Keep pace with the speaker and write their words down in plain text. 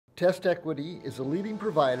TestEquity is a leading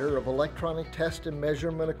provider of electronic test and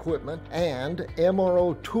measurement equipment and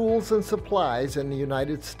MRO tools and supplies in the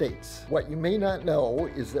United States. What you may not know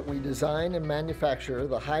is that we design and manufacture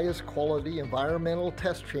the highest quality environmental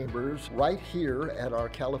test chambers right here at our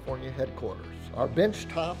California headquarters. Our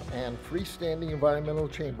benchtop and freestanding environmental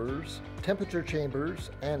chambers, temperature chambers,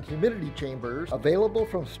 and humidity chambers available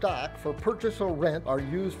from stock for purchase or rent are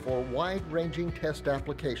used for wide-ranging test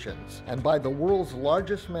applications and by the world's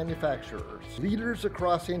largest manufacturers, leaders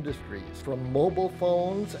across industries from mobile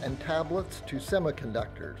phones and tablets to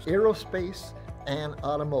semiconductors, aerospace, and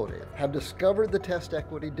automotive have discovered the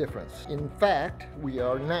TestEquity difference. In fact, we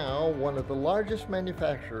are now one of the largest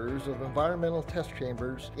manufacturers of environmental test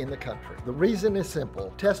chambers in the country. The reason is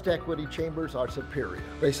simple. TestEquity chambers are superior.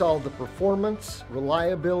 They solve the performance,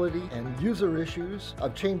 reliability, and user issues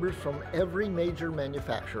of chambers from every major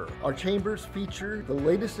manufacturer. Our chambers feature the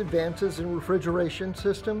latest advances in refrigeration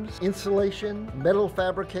systems, insulation, metal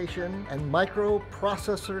fabrication, and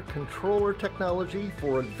microprocessor controller technology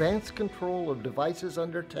for advanced control of devices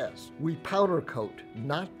under test. We powder coat,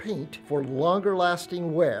 not paint, for longer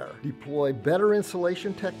lasting wear, deploy better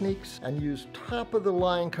insulation techniques, and use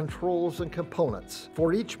top-of-the-line controls and components.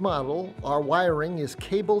 For each model, our wiring is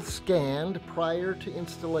cable scanned prior to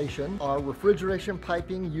installation. Our refrigeration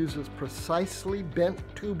piping uses precisely bent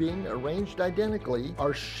tubing arranged identically.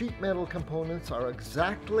 Our sheet metal components are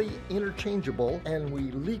exactly interchangeable, and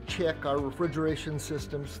we leak check our refrigeration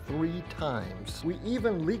systems 3 times. We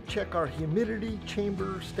even leak check our humidity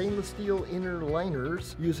chamber stainless steel inner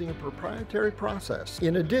liners using a proprietary process.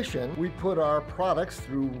 In addition, we put our products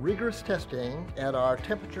through rigorous testing at our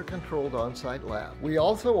temperature-controlled on-site lab. We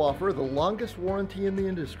also offer the longest warranty in the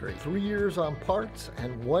industry, 3 years on parts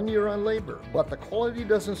and 1 year on labor. But the quality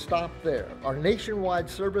doesn't stop there. Our nationwide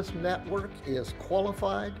service network is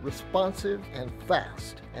qualified, responsive, and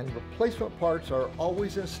fast, and replacement parts are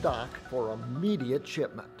always in stock for immediate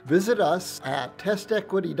shipment. Visit us at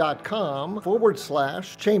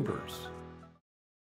testequity.com/chambers.